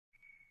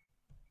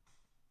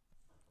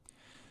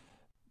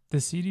The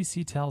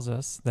CDC tells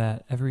us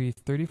that every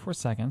 34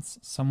 seconds,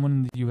 someone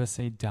in the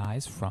USA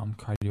dies from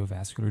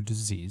cardiovascular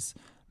disease,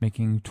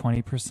 making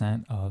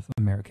 20% of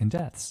American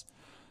deaths.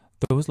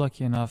 Those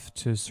lucky enough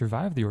to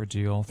survive the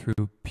ordeal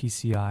through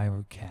PCI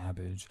or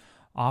CABG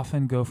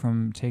often go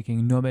from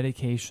taking no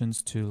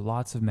medications to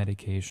lots of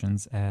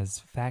medications as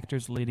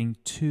factors leading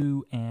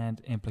to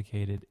and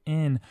implicated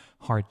in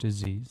heart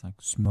disease like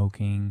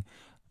smoking,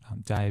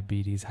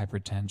 diabetes,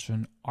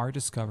 hypertension are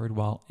discovered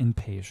while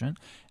inpatient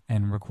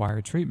and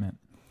require treatment.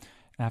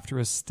 After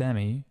a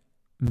STEMI,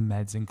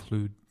 meds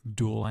include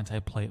dual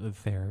antiplatelet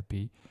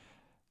therapy,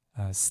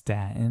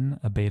 statin,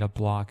 a beta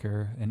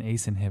blocker, an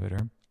ACE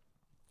inhibitor,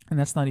 and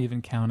that's not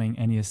even counting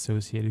any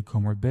associated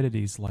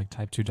comorbidities like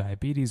type 2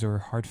 diabetes or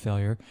heart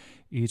failure,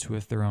 each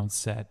with their own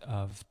set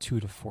of 2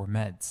 to 4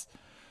 meds.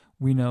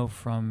 We know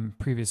from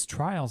previous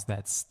trials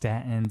that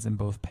statins in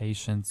both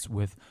patients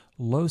with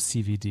low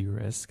CVD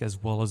risk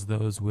as well as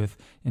those with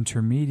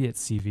intermediate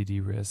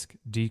CVD risk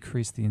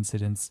decrease the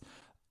incidence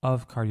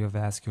of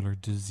cardiovascular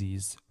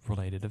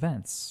disease-related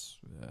events,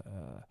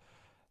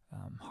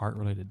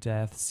 heart-related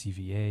death,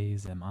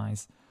 CVAs,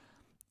 MIs.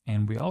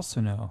 And we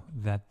also know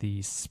that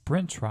the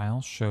SPRINT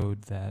trial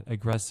showed that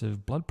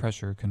aggressive blood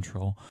pressure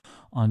control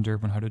under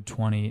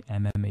 120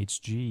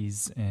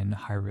 mmHgs in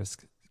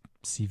high-risk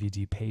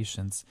CVD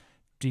patients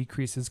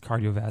decreases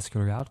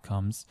cardiovascular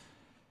outcomes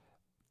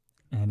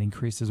and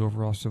increases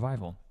overall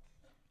survival.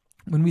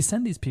 When we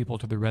send these people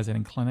to the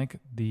resident clinic,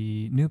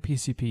 the new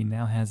PCP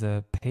now has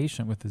a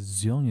patient with a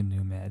zillion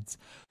new meds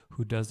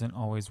who doesn't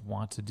always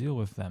want to deal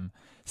with them.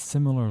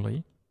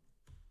 Similarly,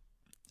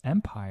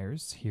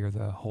 empires, here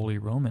the Holy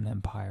Roman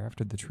Empire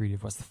after the Treaty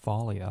of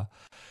Westphalia,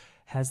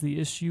 has the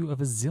issue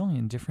of a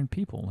zillion different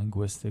people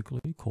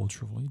linguistically,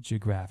 culturally,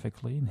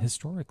 geographically, and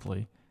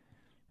historically,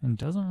 and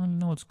doesn't really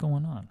know what's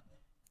going on.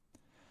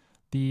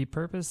 The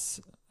purpose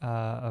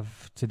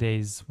of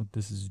today's,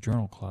 this is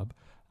Journal Club,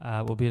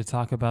 will be to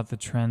talk about the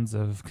trends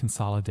of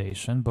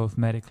consolidation, both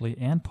medically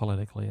and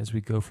politically, as we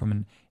go from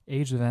an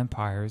age of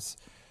empires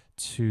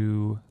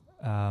to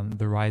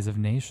the rise of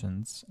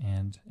nations,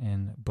 and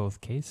in both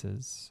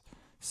cases,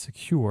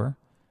 secure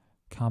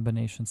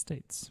combination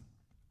states.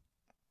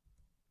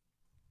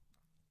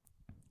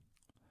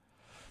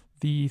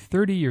 The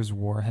 30 Years'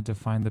 War had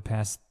defined the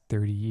past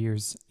 30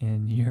 years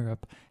in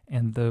Europe,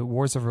 and the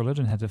wars of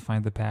religion had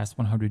defined the past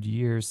 100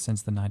 years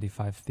since the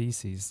 95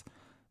 Theses.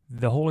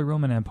 The Holy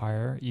Roman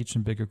Empire, each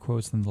in bigger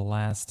quotes than the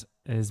last,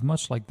 is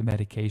much like the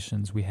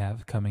medications we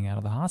have coming out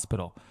of the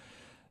hospital.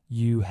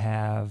 You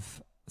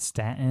have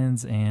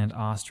statins and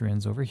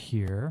Austrians over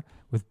here,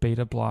 with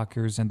beta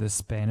blockers and the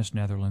Spanish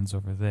Netherlands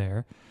over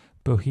there.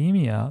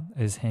 Bohemia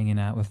is hanging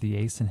out with the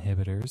ACE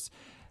inhibitors,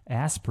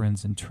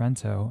 aspirins in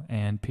Trento,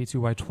 and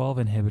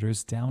P2Y12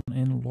 inhibitors down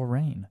in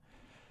Lorraine.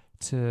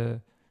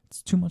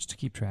 It's too much to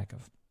keep track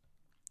of.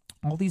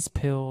 All these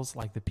pills,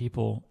 like the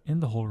people in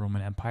the Holy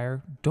Roman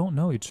Empire, don't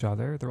know each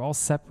other. They're all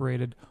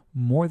separated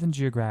more than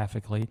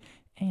geographically,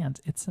 and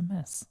it's a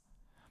mess.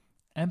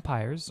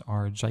 Empires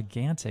are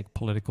gigantic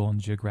political and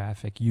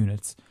geographic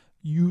units,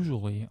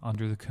 usually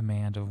under the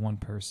command of one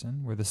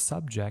person, where the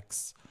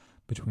subjects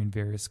between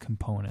various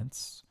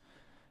components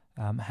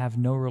have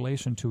no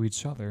relation to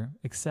each other,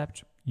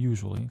 except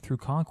usually through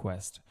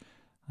conquest.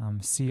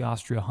 See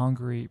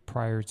Austria-Hungary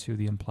prior to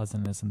the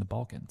unpleasantness in the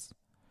Balkans.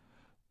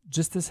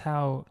 Just as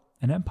how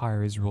an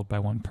empire is ruled by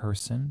one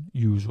person,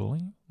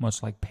 usually,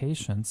 much like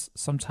patience,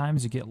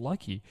 sometimes you get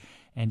lucky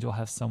and you'll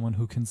have someone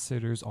who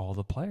considers all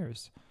the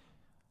players.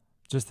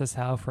 Just as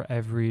how for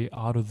every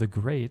Otto the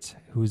Great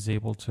who's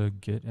able to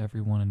get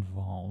everyone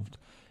involved,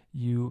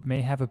 you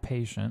may have a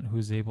patient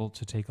who's able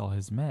to take all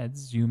his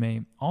meds. You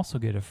may also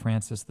get a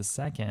Francis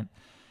II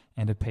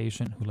and a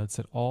patient who lets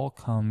it all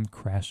come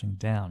crashing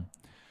down.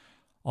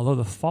 Although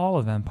the fall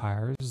of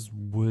empires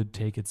would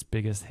take its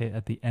biggest hit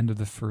at the end of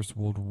the First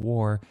World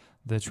War,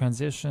 the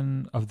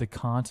transition of the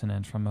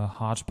continent from a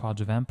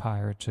hodgepodge of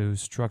empire to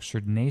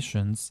structured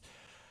nations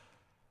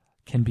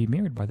can be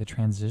mirrored by the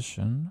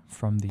transition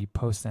from the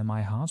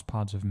post-MI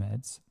hodgepodge of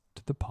meds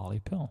to the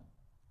polypill.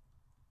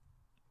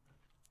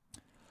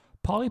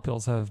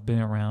 Polypills have been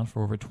around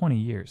for over 20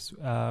 years.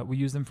 We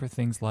use them for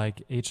things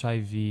like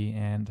HIV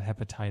and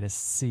hepatitis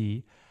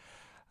C.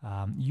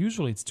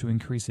 Usually it's to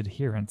increase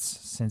adherence,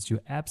 since you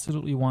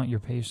absolutely want your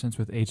patients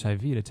with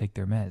HIV to take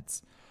their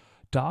meds.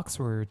 Docs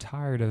were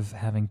tired of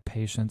having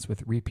patients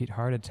with repeat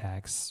heart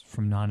attacks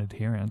from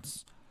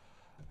non-adherence.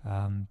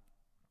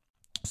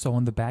 So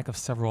on the back of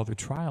several other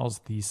trials,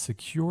 the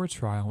SECURE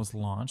trial was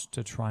launched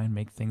to try and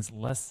make things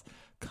less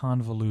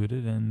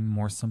convoluted and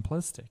more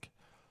simplistic.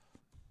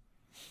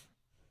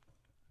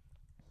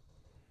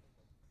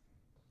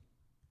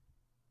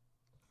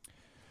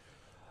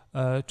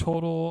 A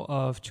total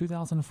of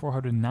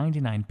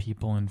 2,499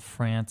 people in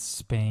France,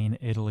 Spain,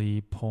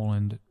 Italy,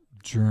 Poland,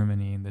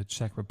 Germany, and the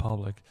Czech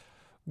Republic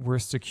were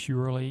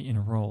securely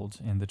enrolled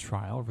in the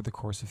trial over the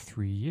course of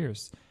 3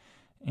 years.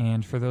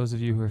 And for those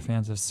of you who are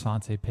fans of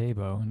Svante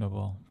Pääbo,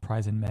 Nobel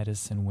Prize in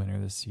Medicine winner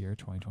this year,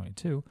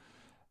 2022,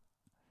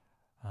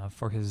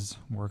 for his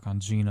work on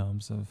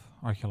genomes of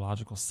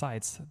archaeological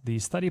sites. The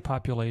study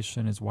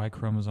population is Y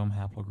chromosome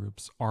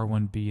haplogroups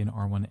R1b and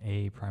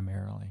R1a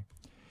primarily.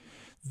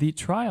 The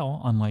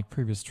trial, unlike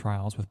previous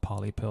trials with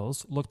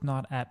polypills, looked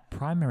not at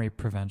primary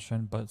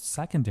prevention but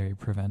secondary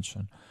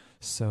prevention,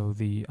 so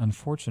the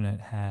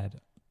unfortunate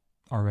had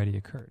already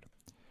occurred.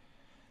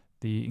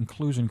 The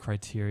inclusion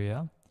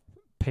criteria: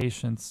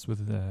 patients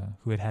with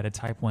who had had a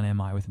type 1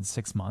 MI within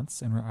 6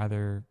 months and were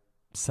either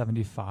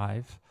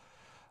 75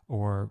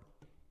 or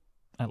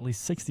at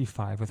least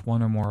 65 with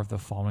one or more of the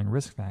following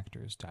risk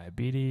factors: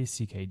 diabetes,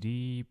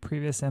 CKD,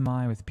 previous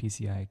MI with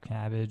PCI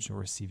cabbage,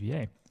 or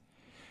CVA.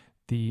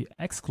 The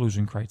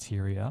exclusion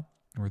criteria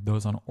were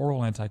those on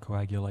oral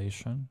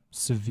anticoagulation,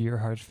 severe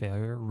heart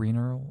failure,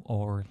 renal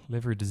or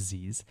liver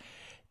disease,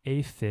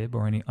 AFib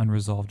or any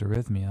unresolved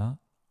arrhythmia,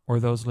 or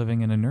those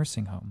living in a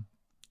nursing home.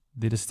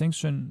 The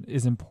distinction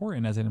is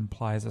important as it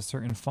implies a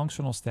certain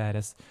functional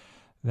status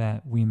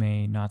that we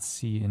may not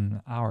see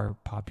in our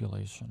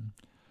population.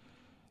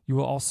 You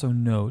will also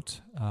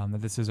note that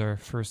this is our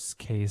first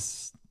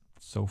case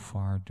so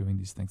far doing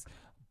these things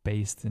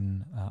based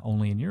in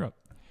only in Europe,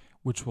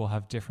 which will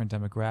have different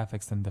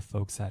demographics than the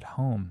folks at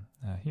home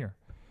here.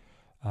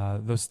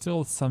 Though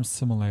still some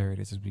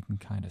similarities, as we can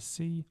kind of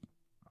see.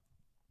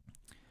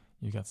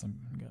 You got a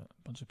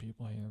bunch of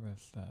people here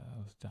with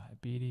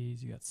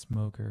diabetes. You got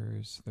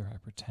smokers. They're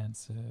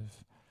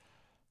hypertensive.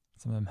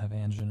 Some of them have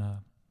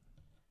angina.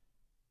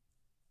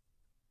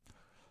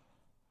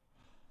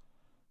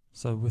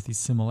 So with these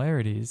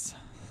similarities,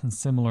 and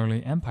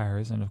similarly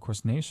empires and of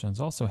course nations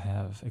also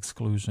have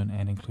exclusion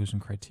and inclusion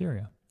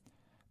criteria.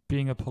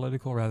 Being a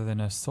political rather than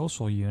a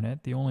social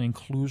unit, the only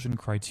inclusion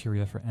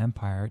criteria for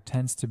empire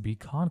tends to be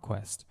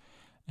conquest,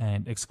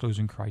 and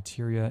exclusion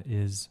criteria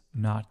is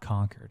not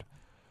conquered.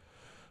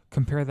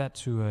 Compare that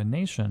to a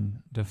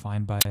nation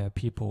defined by a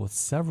people with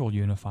several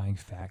unifying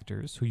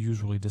factors who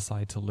usually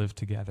decide to live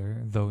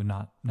together, though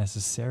not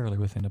necessarily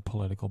within a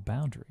political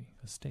boundary,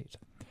 a state.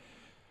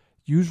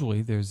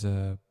 Usually there's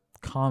a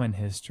common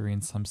history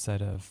and some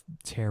set of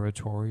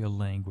territory, a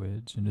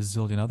language, and a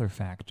zillion other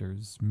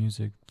factors: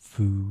 music,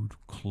 food,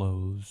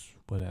 clothes,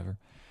 whatever.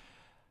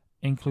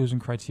 Inclusion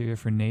criteria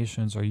for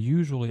nations are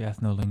usually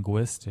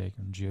ethno-linguistic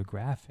and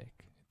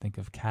geographic. Think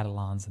of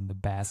Catalans and the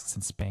Basques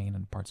in Spain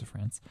and parts of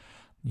France.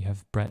 You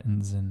have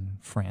Bretons in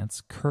France,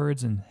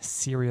 Kurds in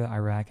Syria,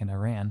 Iraq, and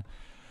Iran,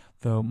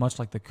 though much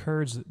like the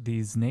Kurds,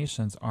 these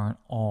nations aren't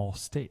all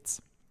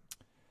states.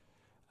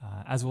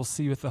 As we'll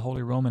see with the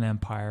Holy Roman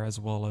Empire, as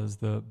well as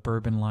the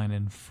Bourbon line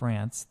in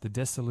France, the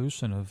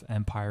dissolution of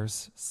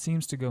empires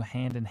seems to go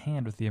hand in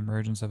hand with the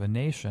emergence of a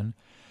nation,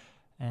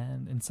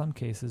 and in some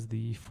cases,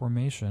 the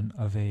formation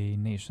of a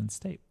nation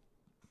state.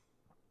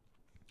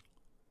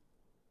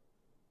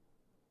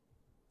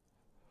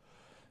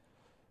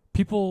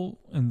 People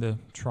in the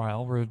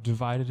trial were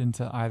divided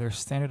into either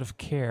standard of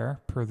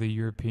care per the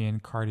European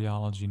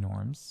cardiology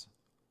norms,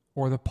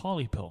 or the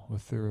polypill,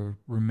 with the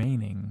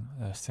remaining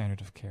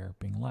standard of care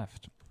being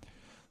left.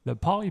 The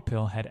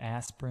polypill had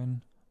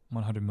aspirin,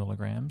 100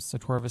 milligrams,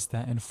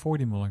 atorvastatin,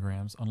 40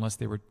 milligrams, unless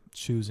they were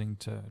choosing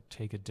to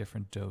take a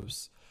different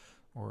dose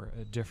or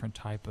a different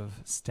type of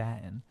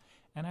statin,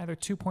 and either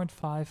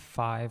 2.5,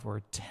 5,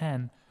 or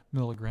 10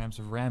 milligrams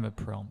of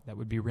ramipril that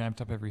would be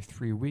ramped up every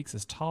 3 weeks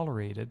as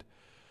tolerated,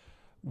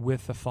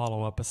 with a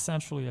follow-up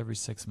essentially every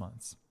 6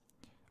 months.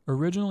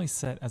 Originally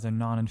set as a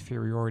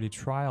non-inferiority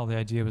trial, the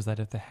idea was that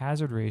if the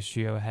hazard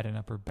ratio had an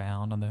upper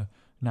bound on the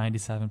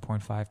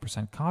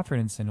 97.5%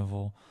 confidence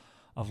interval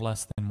of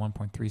less than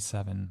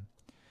 1.37,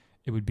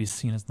 it would be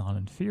seen as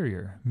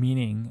non-inferior,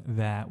 meaning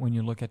that when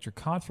you look at your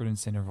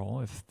confidence interval,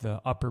 if the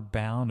upper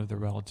bound of the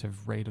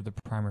relative rate of the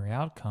primary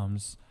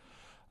outcomes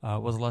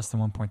was less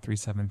than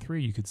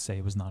 1.373, you could say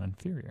it was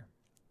non-inferior.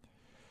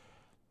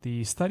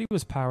 The study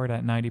was powered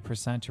at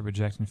 90% to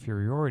reject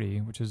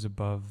inferiority, which is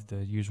above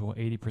the usual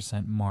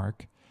 80%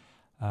 mark.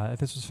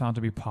 If this was found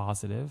to be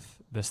positive,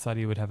 the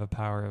study would have a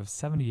power of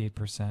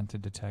 78% to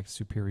detect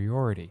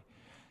superiority.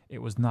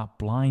 It was not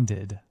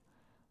blinded,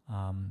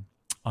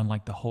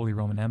 unlike the Holy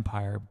Roman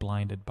Empire,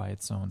 blinded by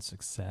its own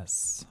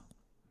success.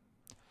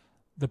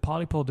 The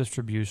polypill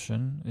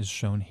distribution is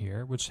shown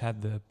here, which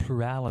had the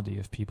plurality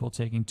of people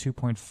taking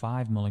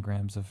 2.5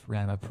 milligrams of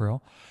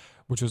ramipril,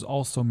 which was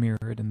also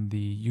mirrored in the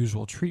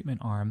usual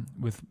treatment arm,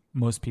 with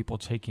most people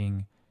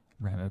taking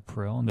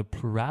ramipril, and the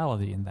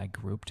plurality in that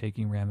group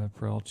taking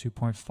ramipril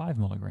 2.5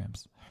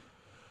 milligrams.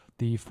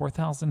 The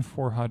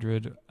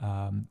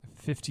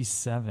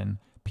 4,457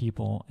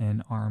 people in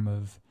an arm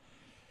of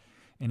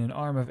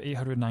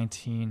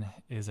 819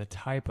 is a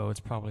typo. It's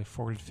probably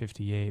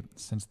 458,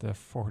 since the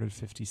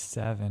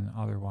 457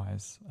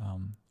 otherwise,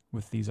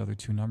 with these other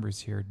two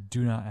numbers here,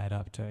 do not add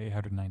up to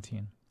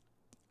 819.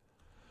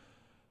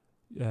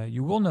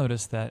 You will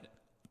notice that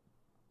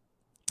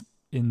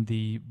in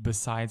the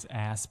besides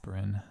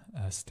aspirin,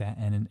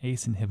 statin, and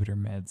ACE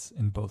inhibitor meds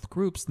in both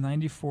groups,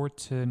 94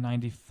 to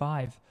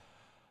 95%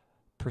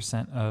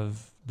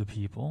 of the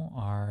people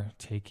are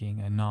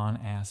taking a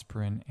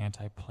non-aspirin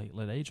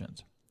antiplatelet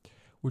agent,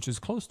 which is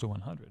close to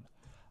 100.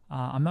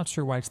 I'm not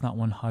sure why it's not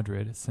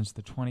 100, since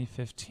the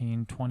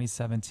 2015,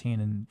 2017,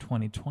 and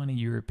 2020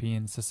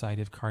 European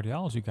Society of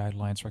Cardiology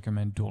guidelines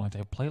recommend dual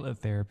antiplatelet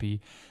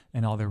therapy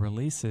in all their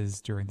releases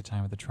during the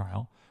time of the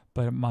trial,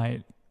 but it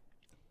might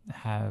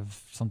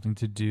have something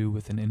to do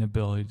with an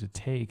inability to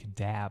take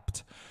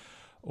DAPT,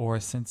 or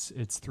since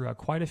it's throughout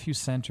quite a few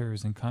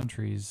centers and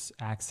countries,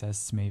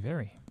 access may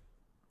vary.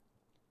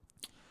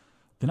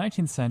 The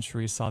 19th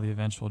century saw the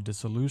eventual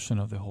dissolution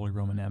of the Holy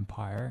Roman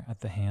Empire at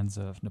the hands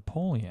of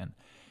Napoleon,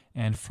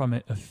 and from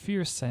it a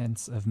fierce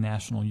sense of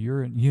national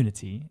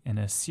unity in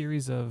a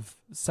series of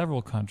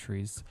several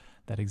countries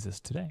that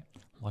exist today: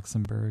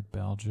 Luxembourg,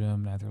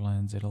 Belgium,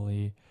 Netherlands,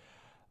 Italy,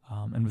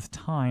 and with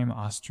time,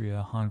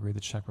 Austria, Hungary, the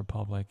Czech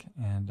Republic,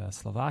 and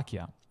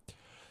Slovakia.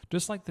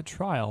 Just like the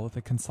trial, with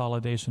the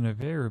consolidation of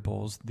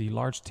variables, the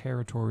large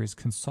territories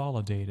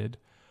consolidated,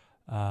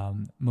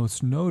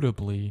 most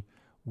notably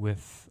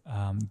with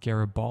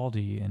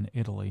Garibaldi in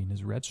Italy in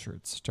his red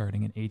shirts,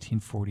 starting in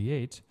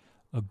 1848,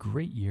 a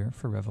great year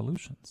for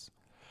revolutions.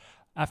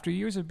 After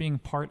years of being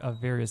part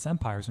of various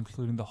empires,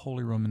 including the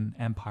Holy Roman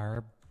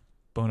Empire,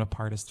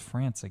 Bonapartist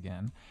France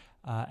again,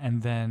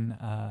 and then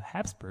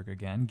Habsburg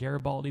again,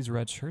 Garibaldi's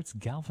red shirts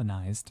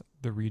galvanized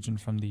the region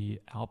from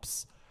the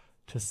Alps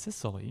to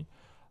Sicily,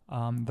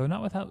 though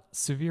not without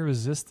severe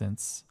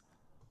resistance,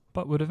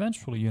 but would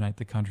eventually unite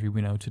the country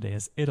we know today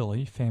as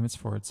Italy, famous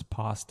for its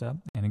pasta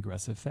and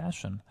aggressive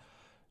fashion.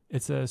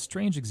 It's a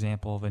strange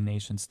example of a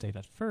nation-state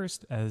at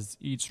first, as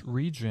each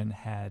region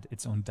had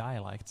its own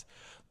dialect,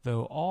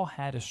 though all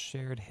had a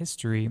shared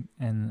history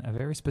in a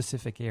very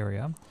specific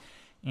area,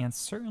 and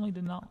certainly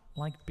did not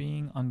like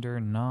being under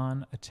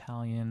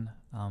non-Italian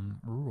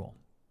rule.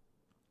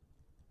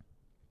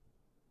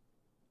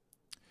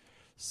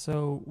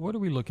 So what are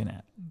we looking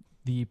at?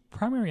 The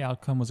primary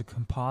outcome was a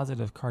composite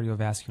of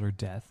cardiovascular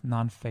death,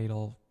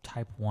 non-fatal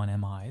type 1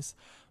 MIs,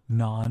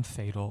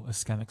 non-fatal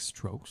ischemic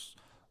strokes,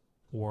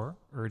 or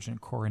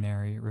urgent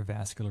coronary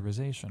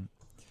revascularization.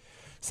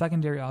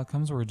 Secondary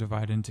outcomes were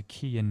divided into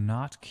key and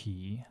not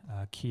key.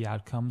 Key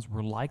outcomes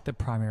were like the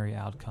primary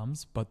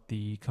outcomes, but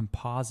the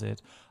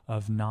composite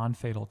of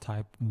non-fatal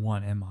type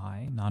 1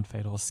 MI,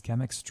 non-fatal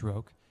ischemic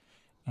stroke,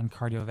 and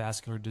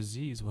cardiovascular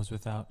disease was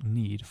without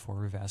need for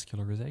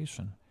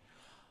revascularization.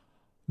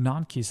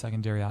 Non-key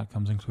secondary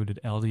outcomes included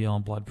LDL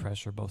and blood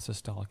pressure, both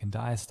systolic and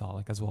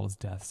diastolic, as well as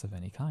deaths of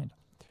any kind.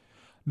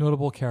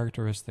 Notable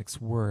characteristics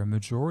were, a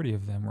majority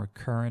of them were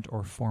current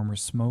or former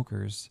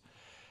smokers,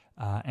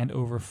 and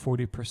over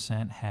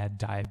 40% had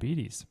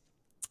diabetes.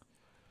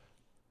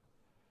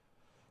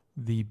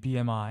 The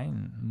BMI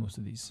in most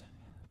of these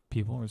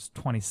people was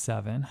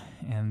 27,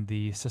 and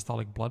the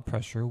systolic blood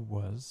pressure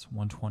was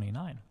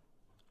 129,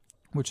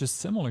 which is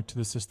similar to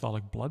the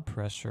systolic blood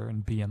pressure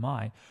and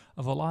BMI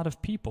of a lot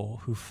of people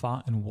who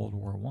fought in World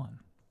War I,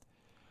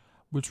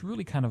 which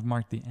really kind of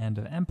marked the end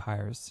of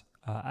empires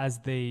as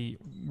they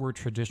were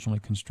traditionally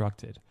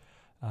constructed.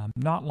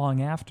 Not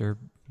long after,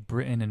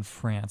 Britain and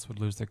France would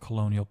lose their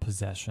colonial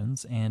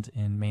possessions, and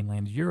in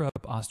mainland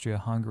Europe,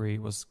 Austria-Hungary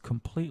was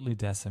completely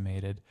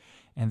decimated,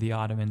 and the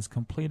Ottomans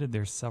completed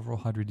their several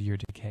hundred-year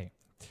decay.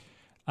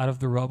 Out of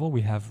the rubble, we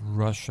have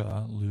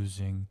Russia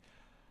losing,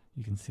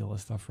 you can see all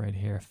this stuff right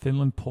here,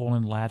 Finland,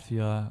 Poland,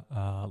 Latvia,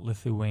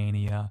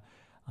 Lithuania,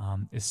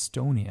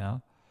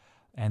 Estonia,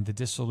 and the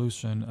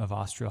dissolution of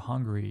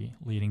Austria-Hungary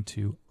leading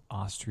to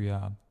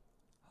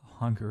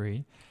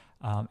Austria-Hungary,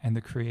 and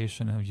the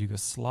creation of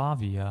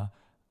Yugoslavia,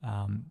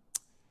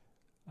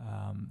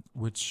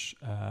 which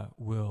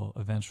will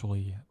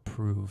eventually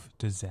prove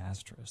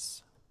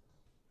disastrous.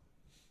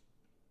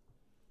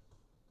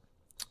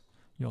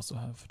 You also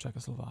have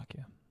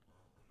Czechoslovakia.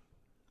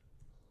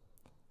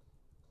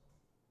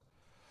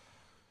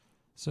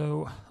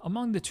 So,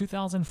 among the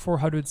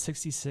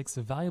 2,466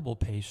 evaluable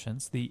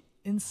patients, the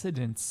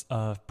incidence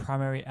of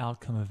primary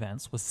outcome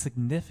events was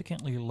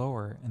significantly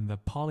lower in the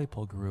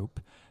Polypill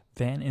group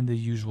than in the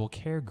usual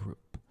care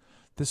group.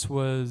 This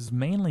was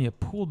mainly a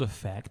pooled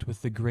effect,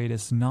 with the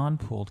greatest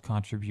non-pooled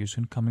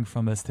contribution coming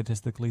from a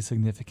statistically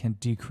significant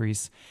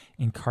decrease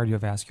in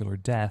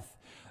cardiovascular death,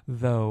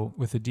 though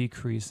with a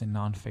decrease in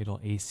non-fatal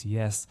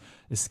ACS,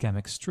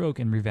 ischemic stroke,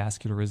 and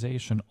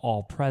revascularization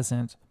all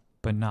present,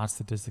 but not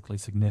statistically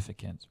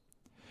significant.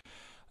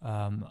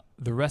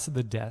 The rest of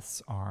the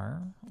deaths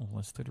are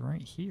listed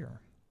right here.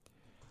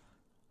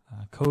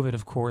 COVID,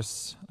 of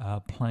course,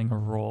 playing a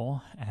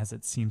role, as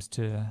it seems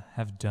to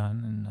have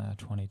done in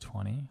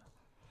 2020.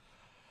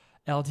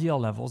 LDL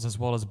levels as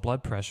well as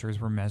blood pressures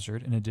were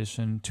measured in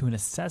addition to an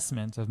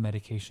assessment of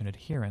medication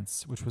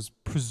adherence, which was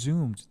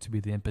presumed to be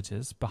the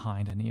impetus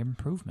behind any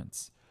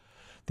improvements.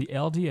 The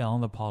LDL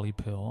in the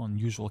Polypill and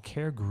usual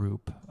care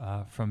group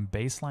from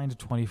baseline to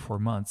 24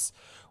 months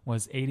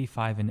was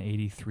 85 and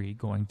 83,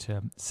 going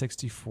to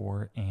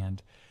 64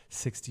 and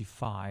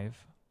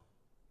 65,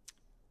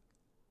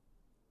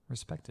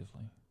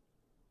 respectively.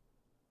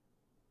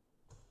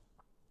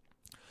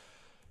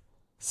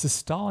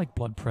 Systolic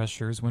blood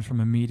pressures went from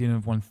a median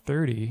of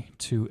 130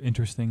 to,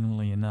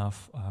 interestingly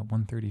enough,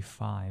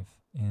 135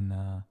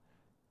 in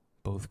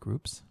both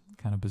groups.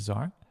 Kind of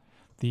bizarre.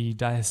 The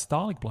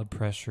diastolic blood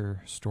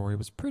pressure story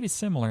was pretty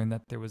similar in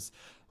that there was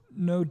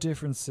no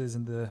differences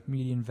in the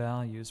median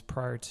values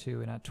prior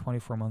to and at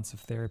 24 months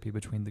of therapy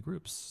between the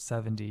groups,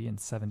 70 and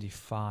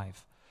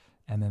 75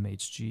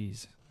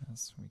 mmHgs,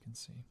 as we can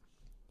see.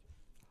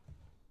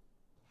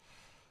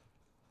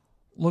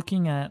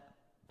 Looking at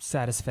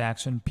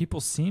satisfaction,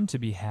 people seem to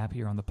be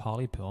happier on the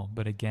Polypill,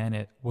 but again,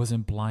 it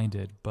wasn't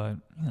blinded, but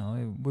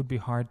it would be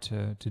hard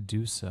to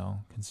do so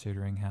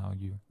considering how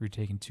you're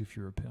taking 2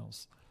 fewer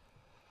pills.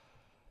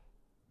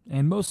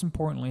 And most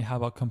importantly, how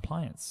about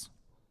compliance?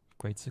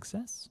 Great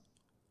success.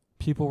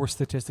 People were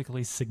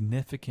statistically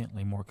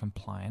significantly more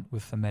compliant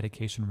with the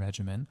medication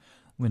regimen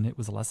when it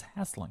was less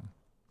hassling.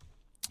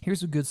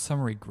 Here's a good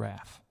summary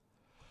graph.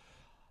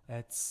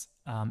 It's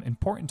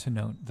important to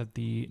note that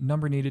the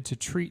number needed to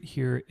treat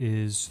here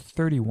is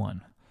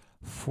 31.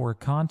 For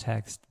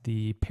context,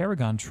 the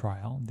Paragon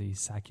trial, the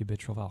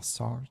sacubitril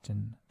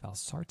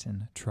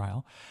valsartan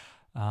trial,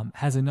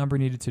 has a number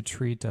needed to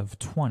treat of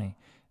 20.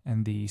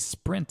 And the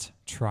SPRINT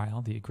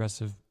trial, the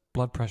aggressive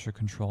blood pressure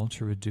control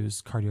to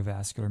reduce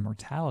cardiovascular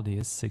mortality,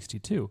 is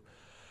 62.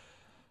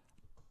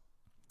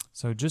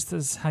 So just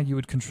as how you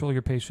would control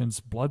your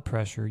patient's blood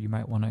pressure, you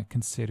might want to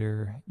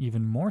consider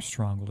even more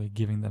strongly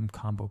giving them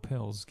combo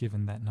pills,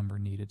 given that number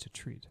needed to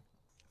treat.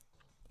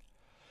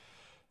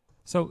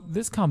 So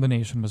this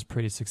combination was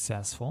pretty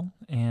successful,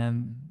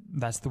 and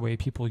that's the way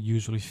people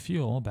usually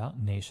feel about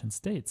nation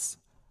states.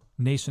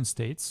 Nation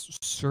states,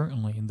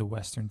 certainly in the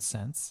Western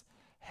sense,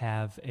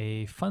 have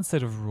a fun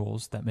set of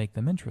rules that make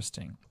them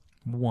interesting.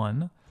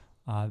 One,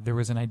 there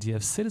was an idea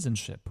of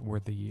citizenship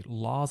where the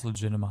law is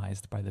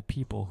legitimized by the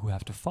people who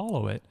have to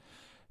follow it,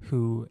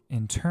 who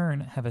in turn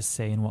have a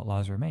say in what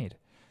laws are made.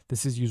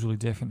 This is usually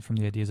different from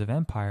the ideas of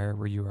empire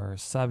where you are a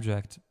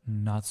subject,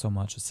 not so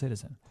much a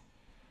citizen.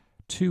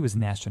 Two is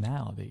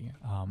nationality,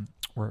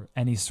 where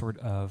any sort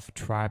of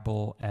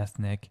tribal,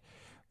 ethnic,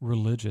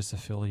 religious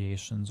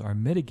affiliations are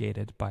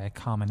mitigated by a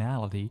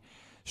commonality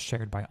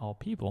shared by all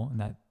people, and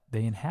that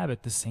they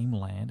inhabit the same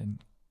land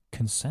and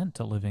consent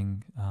to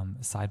living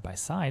side by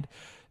side,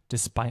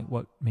 despite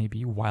what may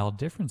be wild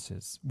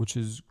differences, which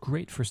is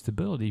great for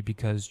stability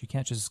because you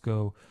can't just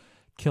go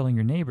killing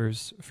your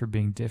neighbors for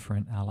being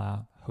different, a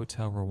la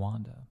Hotel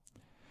Rwanda.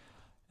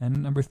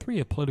 And number three,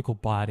 a political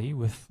body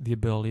with the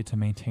ability to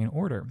maintain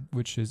order,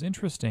 which is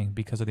interesting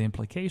because of the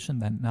implication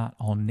that not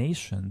all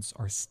nations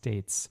are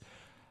states,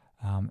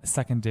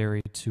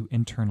 secondary to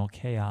internal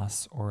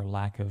chaos or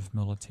lack of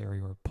military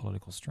or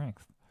political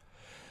strength.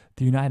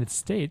 The United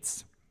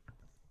States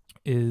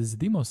is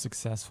the most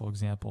successful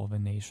example of a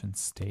nation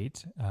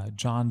state.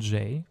 John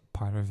Jay,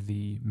 part of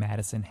the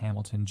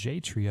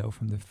Madison-Hamilton-Jay trio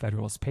from the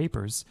Federalist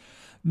Papers,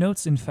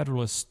 notes in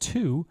Federalist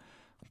 2,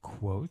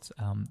 quote,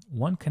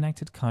 one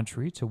connected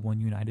country to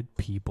one united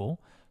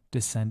people,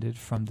 descended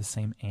from the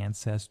same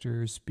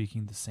ancestors,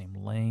 speaking the same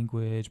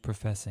language,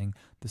 professing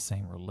the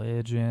same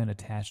religion,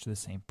 attached to the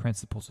same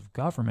principles of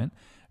government,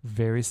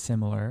 very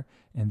similar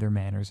in their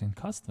manners and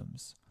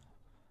customs.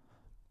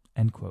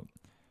 End quote.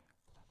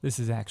 This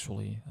is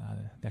actually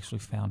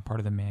found part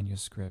of the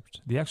manuscript.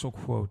 The actual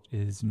quote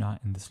is not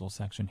in this little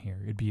section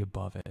here. It'd be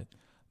above it,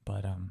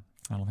 but I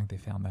don't think they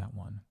found that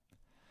one.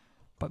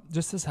 But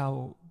just as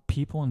how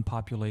people and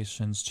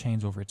populations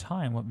change over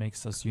time, what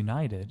makes us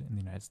united in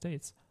the United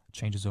States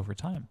changes over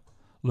time.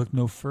 Look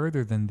no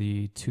further than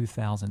the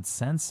 2000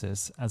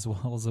 census, as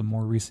well as a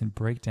more recent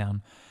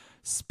breakdown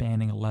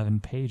spanning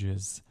 11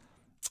 pages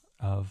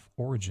of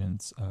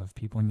origins of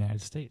people in the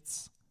United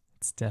States.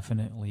 It's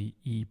definitely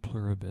e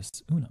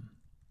pluribus unum.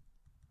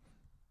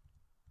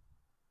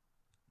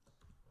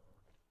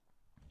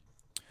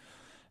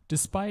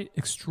 Despite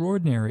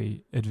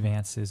extraordinary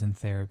advances in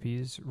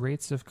therapies,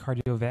 rates of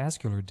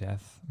cardiovascular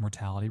death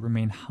mortality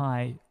remain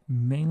high,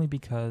 mainly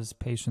because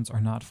patients are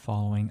not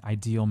following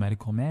ideal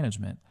medical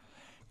management.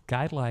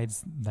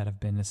 Guidelines that have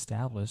been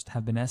established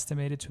have been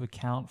estimated to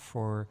account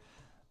for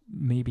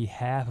maybe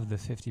half of the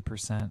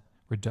 50%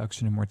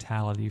 reduction in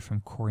mortality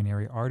from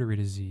coronary artery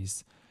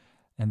disease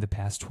in the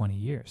past 20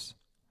 years.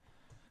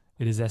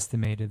 It is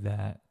estimated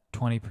that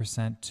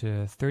 20%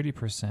 to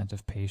 30%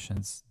 of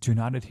patients do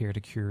not adhere to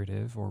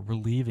curative or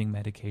relieving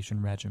medication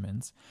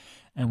regimens.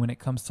 And when it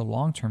comes to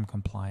long-term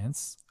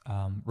compliance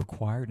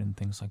required in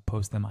things like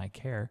post-MI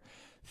care,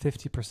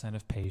 50%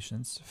 of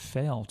patients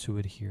fail to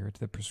adhere to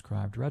the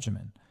prescribed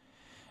regimen.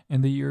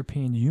 In the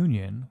European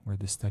Union, where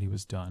this study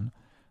was done,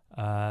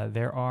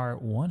 there are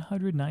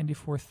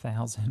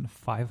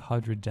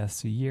 194,500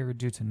 deaths a year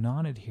due to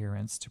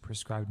non-adherence to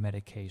prescribed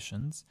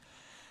medications,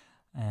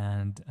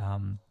 and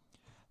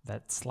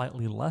that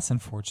slightly less,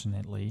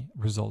 unfortunately,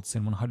 results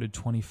in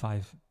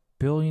 125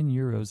 billion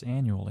euros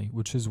annually,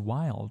 which is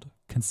wild,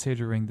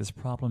 considering this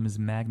problem is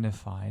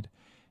magnified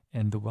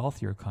in the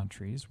wealthier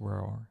countries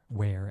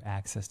where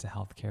access to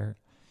healthcare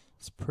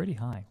is pretty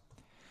high.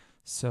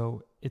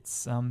 So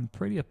it's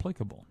pretty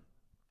applicable.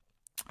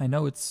 I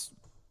know it's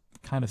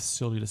kind of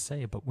silly to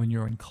say, but when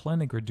you're in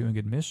clinic or doing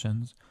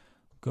admissions,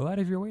 go out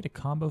of your way to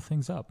combo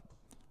things up.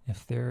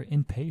 If they're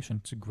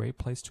inpatient, it's a great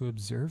place to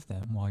observe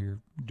them while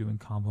you're doing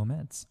combo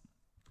meds.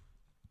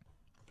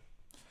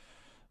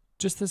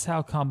 Just as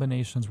how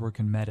combinations work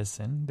in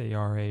medicine, they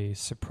are a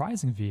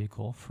surprising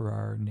vehicle for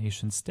our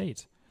nation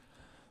state.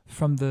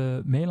 From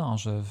the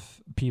melange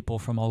of people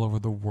from all over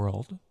the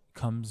world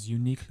comes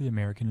uniquely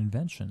American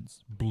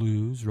inventions: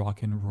 blues,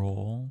 rock and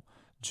roll,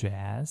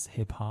 jazz,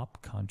 hip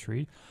hop,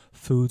 country,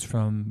 foods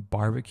from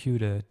barbecue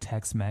to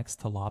Tex-Mex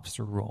to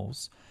lobster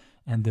rolls,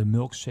 and the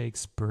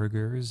milkshakes,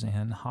 burgers,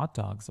 and hot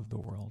dogs of the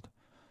world.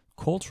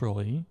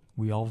 Culturally,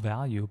 we all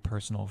value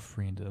personal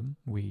freedom.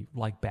 We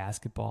like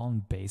basketball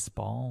and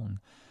baseball and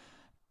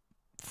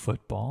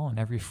football, and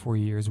every 4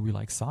 years we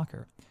like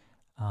soccer.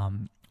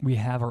 We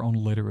have our own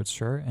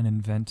literature and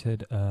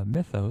invented a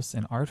mythos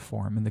and art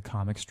form in the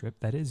comic strip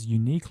that is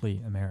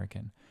uniquely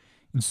American.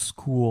 In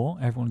school,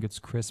 everyone gets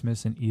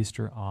Christmas and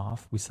Easter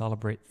off. We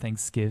celebrate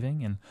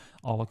Thanksgiving and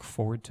all look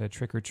forward to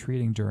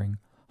trick-or-treating during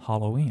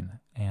Halloween.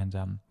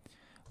 And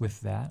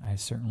with that, I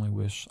certainly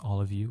wish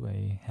all of you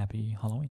a happy Halloween.